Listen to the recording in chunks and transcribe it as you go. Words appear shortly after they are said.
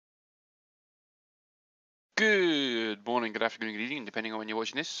Good morning, good afternoon, good evening, depending on when you're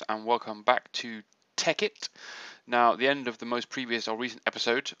watching this, and welcome back to Tekkit. Now, at the end of the most previous or recent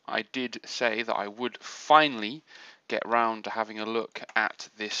episode, I did say that I would finally get round to having a look at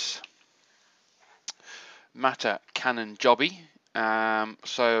this matter cannon jobby.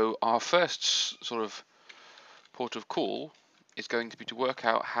 So our first sort of port of call is going to be to work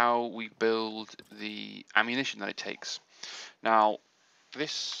out how we build the ammunition that it takes. Now,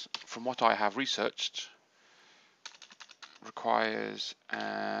 this, from what I have researched, requires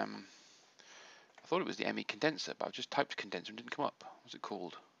I thought it was the ME condenser, but I've just typed condenser and it didn't come up. What's it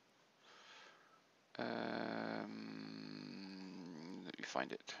called? Let me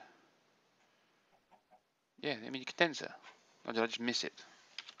find it. Yeah, the ME condenser. Or did I just miss it?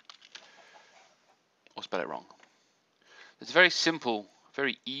 Or spell it wrong? It's a very simple,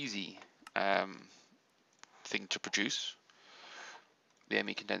 very easy thing to produce. The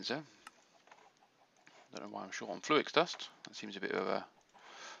ME condenser. I don't know why I'm short on fluix dust. That seems a bit of a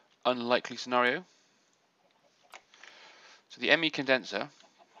unlikely scenario. So the ME condenser,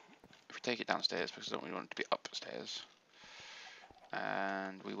 if we take it downstairs, because I don't really want it to be upstairs,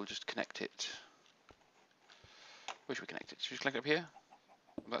 and we will just connect it. Where should we connect it? Should we connect it up here?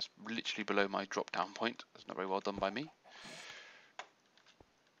 That's literally below my drop down point. That's not very well done by me.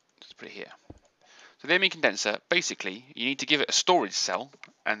 Just put it here. So the ME condenser, basically, you need to give it a storage cell,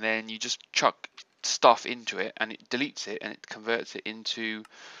 and then you just chuck stuff into it, and it deletes it, and it converts it into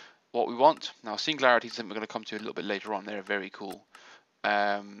what we want. Now, singularity is something we're going to come to a little bit later on. They're very cool.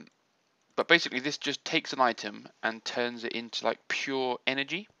 But basically, this just takes an item and turns it into like pure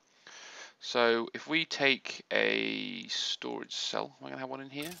energy. So if we take a storage cell, am I going to have one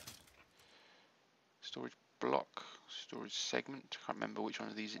in here? Storage block, storage segment. I can't remember which one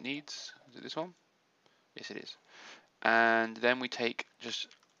of these it needs. Is it this one? Yes, it is. And then we take just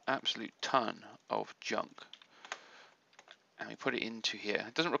absolute ton of junk, and we put it into here.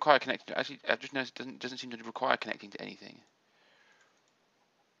 It doesn't require connecting. Actually, I've just noticed it doesn't seem to require connecting to anything.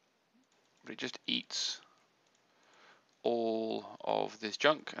 But it just eats all of this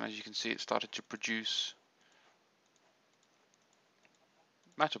junk, and as you can see, it started to produce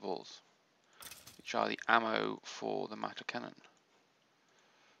matter balls, which are the ammo for the matter cannon.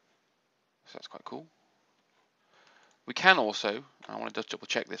 So that's quite cool. We can also, I want to just double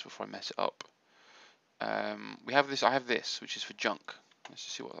check this before I mess it up. We have this. I have this, which is for junk. Let's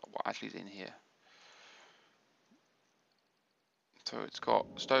just see what actually is in here. So it's got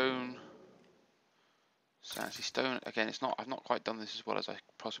stone, sandy stone. Again, it's not. I've not quite done this as well as I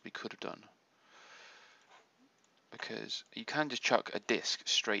possibly could have done, because you can just chuck a disc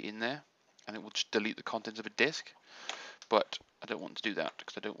straight in there, and it will just delete the contents of a disc. But I don't want to do that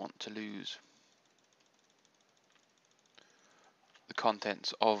because I don't want to lose the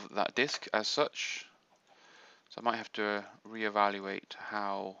contents of that disc as such. So I might have to reevaluate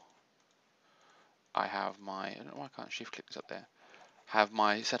how I have my. I don't know why I can't shift click this up there. Have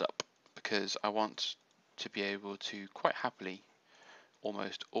my setup, because I want to be able to quite happily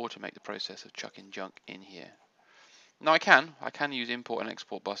almost automate the process of chucking junk in here. Now I can use import and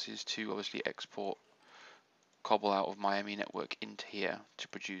export buses to obviously export cobble out of my ME network into here to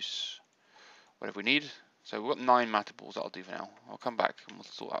produce whatever we need. So we've got 9 matter balls that I'll do for now. I'll come back and we'll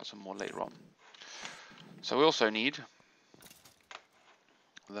sort out some more later on. So we also need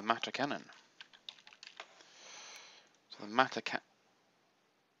the matter cannon. So the matter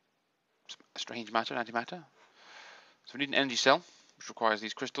strange matter, antimatter. So we need an energy cell, which requires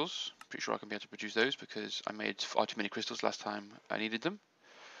these crystals. Pretty sure I can be able to produce those because I made far too many crystals last time I needed them.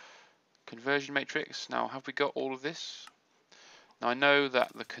 Conversion matrix. Now, have we got all of this? Now I know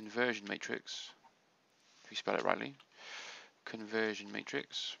that the conversion matrix, if you spell it rightly, conversion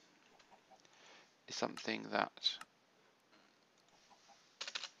matrix is something that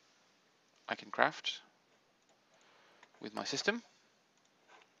I can craft with my system.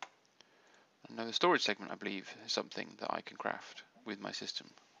 And now the storage segment, I believe, is something that I can craft with my system.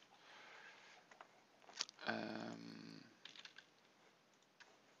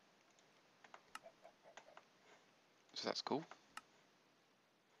 So that's cool.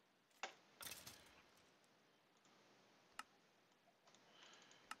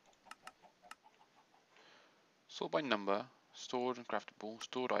 Sort by number, stored and craftable,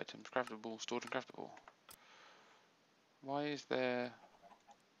 stored items, craftable, stored and craftable. Why is there...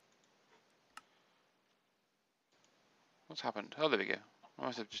 What's happened? Oh, there we go. I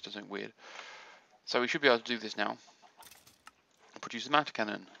must have just done something weird. So we should be able to do this now. Produce the matter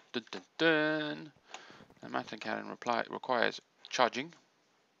cannon. Dun dun dun. The matter cannon requires charging.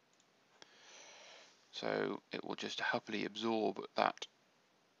 So it will just happily absorb that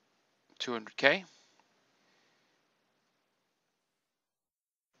 200k.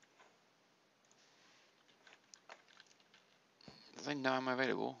 say no ammo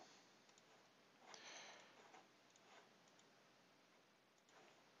available?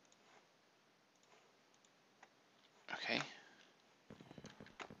 Okay. Do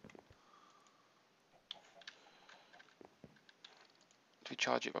we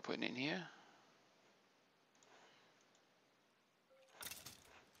charge it by putting it in here?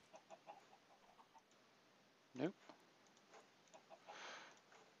 Nope.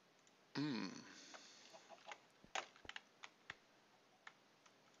 Hmm.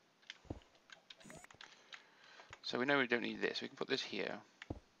 So we know we don't need this. We can put this here.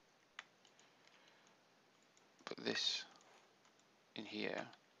 Put this in here.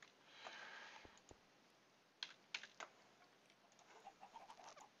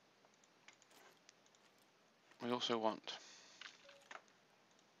 We also want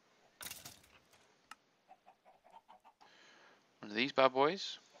one of these bad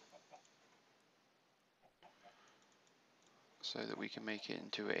boys, so that we can make it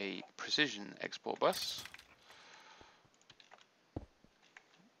into a precision export bus.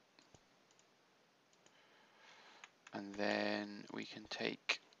 And then we can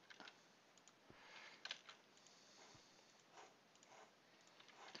take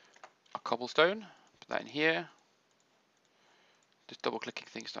a cobblestone, put that in here. Just double clicking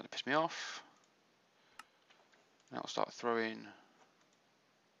things starting to piss me off. And I'll start throwing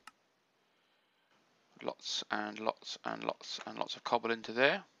lots and lots and lots and lots of cobble into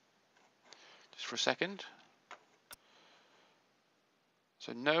there. Just for a second.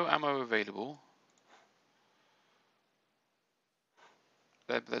 So no ammo available.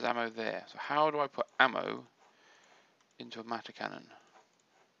 There's ammo there. So how do I put ammo into a matter cannon?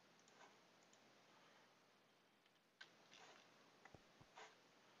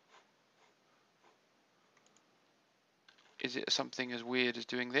 Is it something as weird as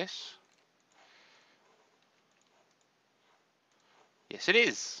doing this? Yes, it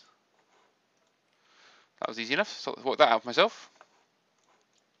is. That was easy enough. So I'll work that out myself.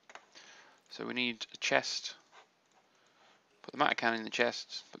 So we need a chest. Put the matter cannon in the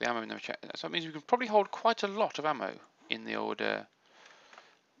chest. Put the ammo in the chest. So that means we can probably hold quite a lot of ammo in the old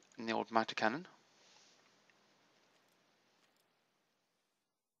matter cannon.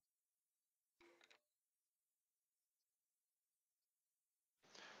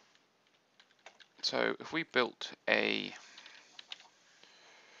 So if we built if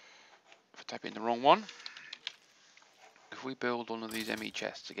I type in the wrong one, if we build one of these ME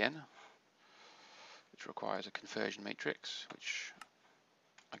chests again, which requires a conversion matrix, which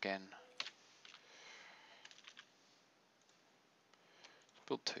again,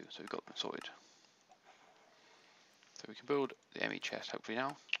 build 2, so we've got them sorted. So we can build the ME chest hopefully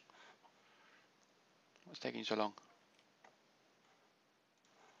now. What's taking so long?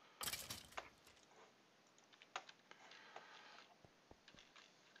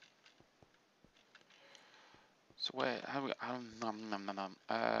 So where, how do we,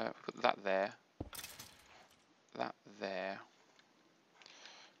 put that there,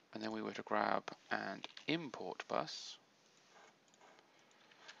 and then we were to grab and import bus,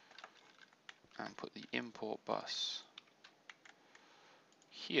 and put the import bus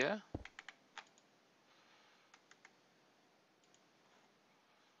here.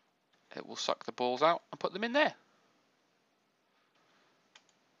 It will suck the balls out and put them in there.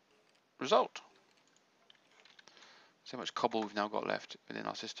 Result. So much cobble we've now got left within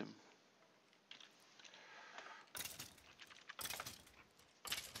our system.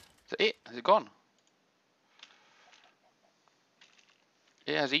 Is that it? Has it gone?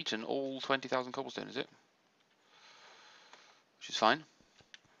 It has eaten all 20,000 cobblestone, is it? Which is fine.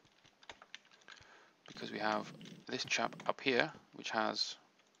 Because we have this chap up here, which has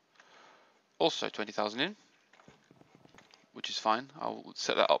also 20,000 in. Which is fine. I'll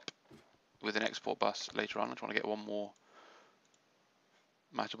set that up with an export bus later on. I just want to get one more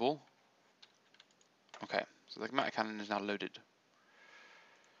matter ball. Okay, so the matter cannon is now loaded.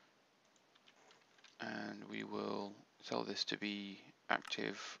 And we will tell this to be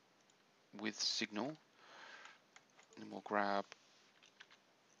active with signal. And then we'll grab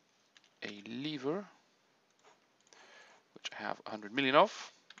a lever, which I have 100 million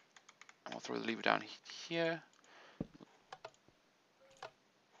of. And I'll throw the lever down here.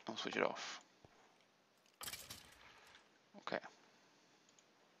 I'll switch it off. Okay.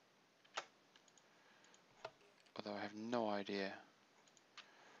 Although I have no idea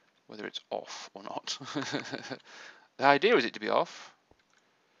whether it's off or not. The idea is it to be off,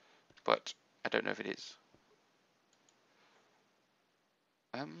 but I don't know if it is.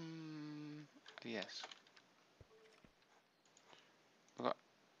 Yes. Okay,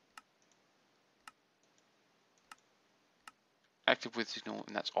 active with signal,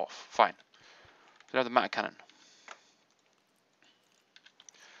 and that's off. Fine. So now the matter cannon.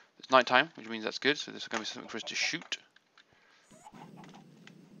 It's night time, which means that's good. So this is going to be something for us to shoot.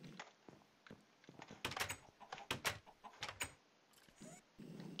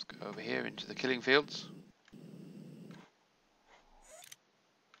 Let's go over here into the killing fields.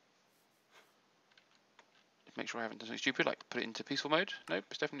 Make sure I haven't done something stupid, like put it into peaceful mode. Nope,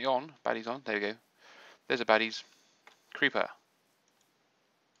 it's definitely on. Baddie's on. There we go. There's a baddies. Creeper.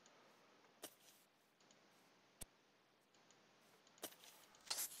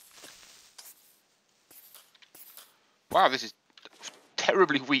 Wow, this is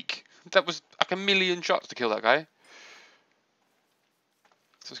terribly weak. That was like 1,000,000 shots to kill that guy.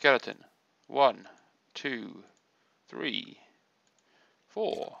 So skeleton. 1, 2, 3,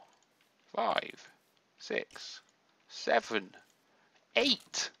 4, 5, 6, 7,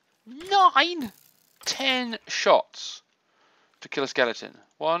 8, 9, 10 shots to kill a skeleton.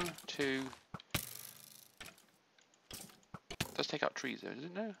 1, 2. It does take out trees though, does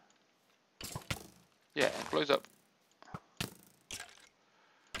it? No. Yeah, it blows up.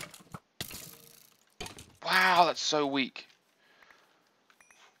 Wow, that's so weak.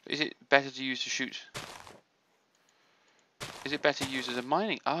 Is it better to use to shoot? Is it better used as a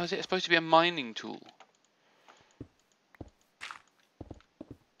mining? Oh, is it supposed to be a mining tool?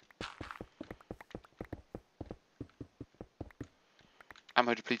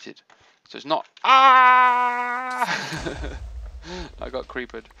 Ammo depleted. So it's not. Ah! I got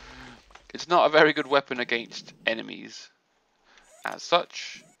creepered. It's not a very good weapon against enemies as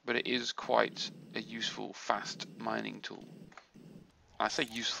such, but it is quite a useful, fast mining tool. I say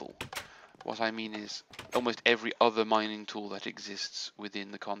useful. What I mean is almost every other mining tool that exists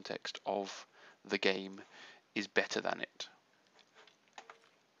within the context of the game is better than it.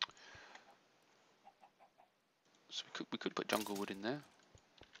 So we could put jungle wood in there.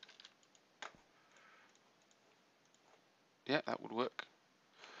 Yeah, that would work.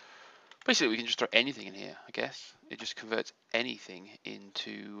 Basically, we can just throw anything in here, I guess. It just converts anything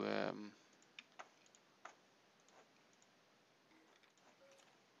into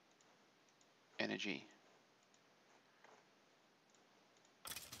energy.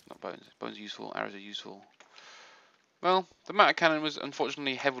 Not bones. Bones are useful, arrows are useful. Well, the matter cannon was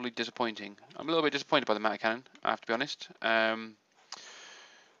unfortunately heavily disappointing. I'm a little bit disappointed by the matter cannon, I have to be honest.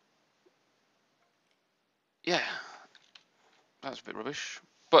 Yeah, that's a bit rubbish.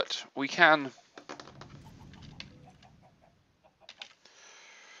 But we can...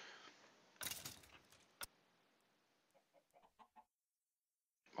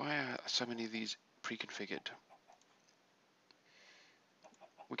 Why are so many of these pre-configured?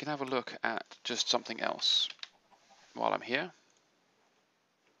 We can have a look at just something else while I'm here.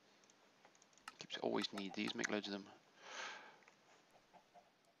 Always need these, make loads of them.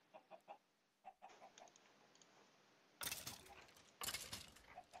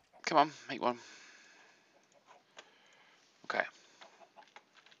 Come on, make one. Okay.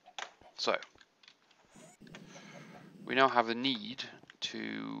 So, we now have the need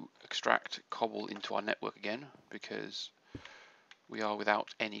to extract cobble into our network again because we are without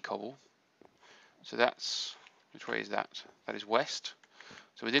any cobble. So that's, which way is that? That is west.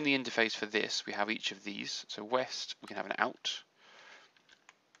 So within the interface for this, we have each of these. So west, we can have an out.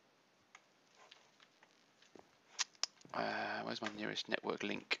 Where's my nearest network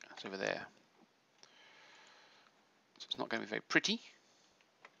link? It's over there. So it's not going to be very pretty,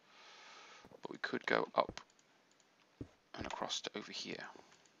 but we could go up and across to over here.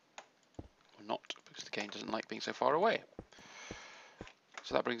 Or not, because the game doesn't like being so far away.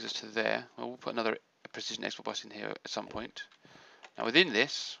 So that brings us to there. Well, we'll put another precision export bus in here at some point. Now within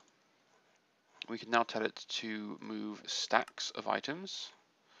this, we can now tell it to move stacks of items.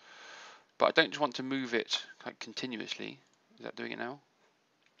 But I don't just want to move it like continuously. Is that doing it now?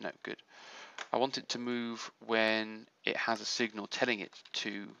 No, good. I want it to move when it has a signal telling it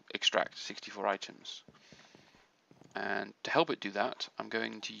to extract 64 items. And to help it do that, I'm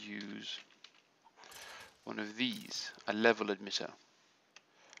going to use one of these, a level emitter.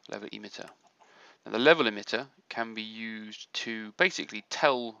 Now the level emitter can be used to basically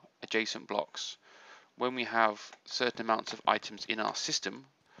tell adjacent blocks when we have certain amounts of items in our system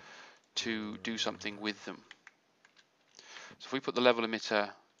to do something with them. So if we put the level emitter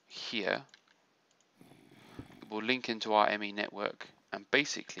here, it will link into our ME network, and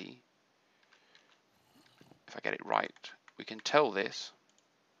basically, if I get it right, we can tell this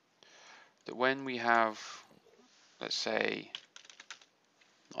that when we have, let's say,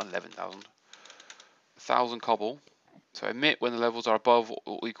 not 11,000, 1,000 cobble, so emit when the levels are above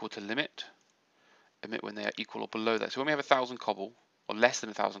or equal to limit, emit when they are equal or below that. So when we have 1,000 cobble, or less than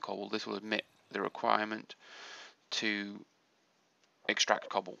 1,000 cobble, this will emit the requirement to extract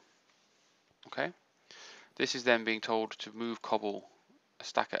cobble. Okay. This is then being told to move cobble a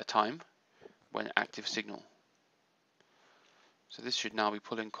stack at a time when active signal. So this should now be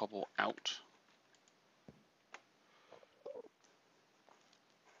pulling cobble out.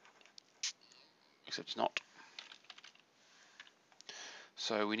 Except it's not.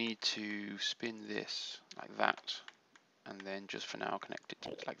 So we need to spin this like that, and then just for now connect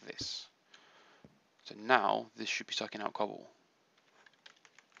it like this. So now this should be sucking out cobble.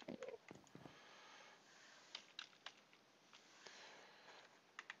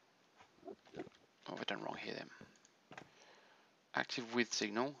 What have I done wrong here then? Active with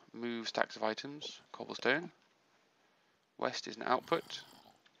signal, move stacks of items, cobblestone. West is an output.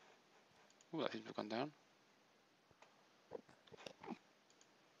 Ooh, that seems to have gone down.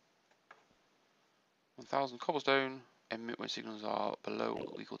 1,000 cobblestone, emit when signals are below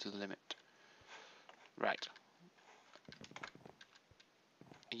or equal to the limit. Right.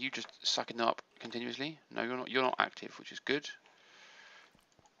 Are you just sucking them up continuously? No, you're not. You're not active, which is good.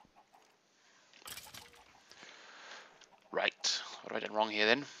 Right. What have I done wrong here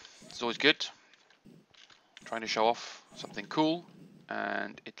then? It's always good. Trying to show off something cool,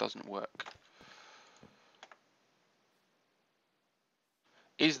 and it doesn't work.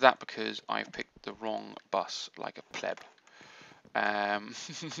 Is that because I've picked the wrong bus like a pleb?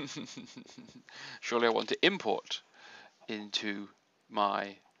 Surely I want to import into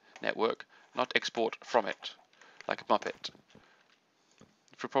my network, not export from it like a muppet.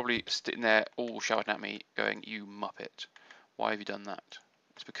 You're probably sitting there all shouting at me going, "You muppet, why have you done that?"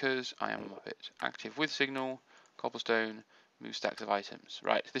 It's because I am a muppet. Active with signal, cobblestone, move stacks of items.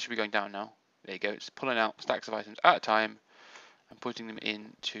 Right, this should be going down now. There you go, it's pulling out stacks of items at a time and putting them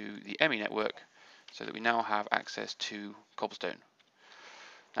into the ME network so that we now have access to cobblestone.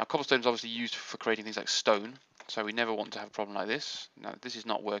 Now cobblestone is obviously used for creating things like stone, so we never want to have a problem like this. Now this is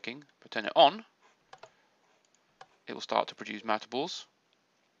not working, but turn it on, it will start to produce matter balls,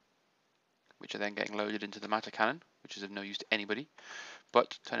 which are then getting loaded into the matter cannon, which is of no use to anybody.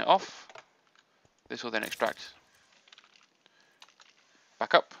 But turn it off, this will then extract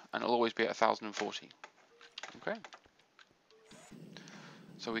back up, and it'll always be at 1040. Okay.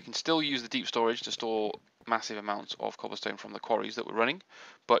 So we can still use the deep storage to store massive amounts of cobblestone from the quarries that we're running,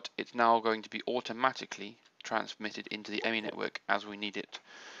 but it's now going to be automatically transmitted into the ME network as we need it.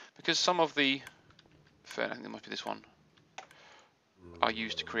 Because some of the, I think there must be this one, are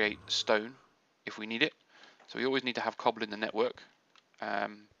used to create stone if we need it. So we always need to have cobble in the network. I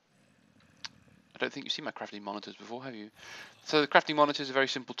don't think you've seen my crafting monitors before, have you? So the crafting monitor is a very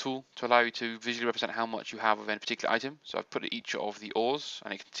simple tool to allow you to visually represent how much you have of any particular item. So I've put each of the ores,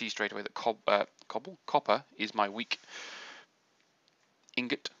 and you can see straight away that copper is my weak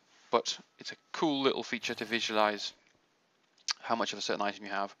ingot, but it's a cool little feature to visualize how much of a certain item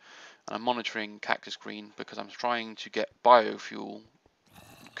you have. And I'm monitoring cactus green because I'm trying to get biofuel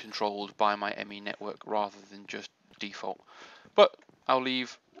controlled by my ME network rather than just default. But I'll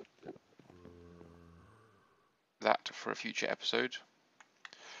leave that for a future episode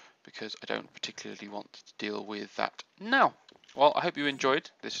because I don't particularly want to deal with that now. Well, I hope you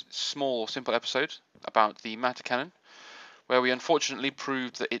enjoyed this small, simple episode about the matter cannon, where we unfortunately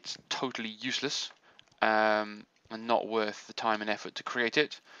proved that it's totally useless and not worth the time and effort to create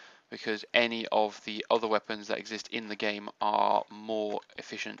it, because any of the other weapons that exist in the game are more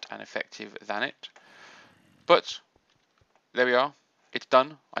efficient and effective than it. But there we are. It's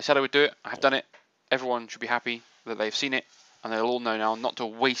done. I said I would do it. I have done it. Everyone should be happy that they've seen it, and they'll all know now not to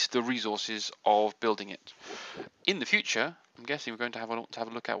waste the resources of building it. In the future, I'm guessing we're going to have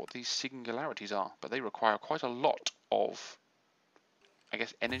a look at what these singularities are, but they require quite a lot of, I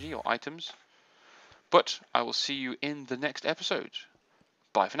guess, energy or items. But I will see you in the next episode.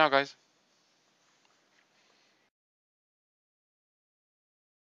 Bye for now, guys.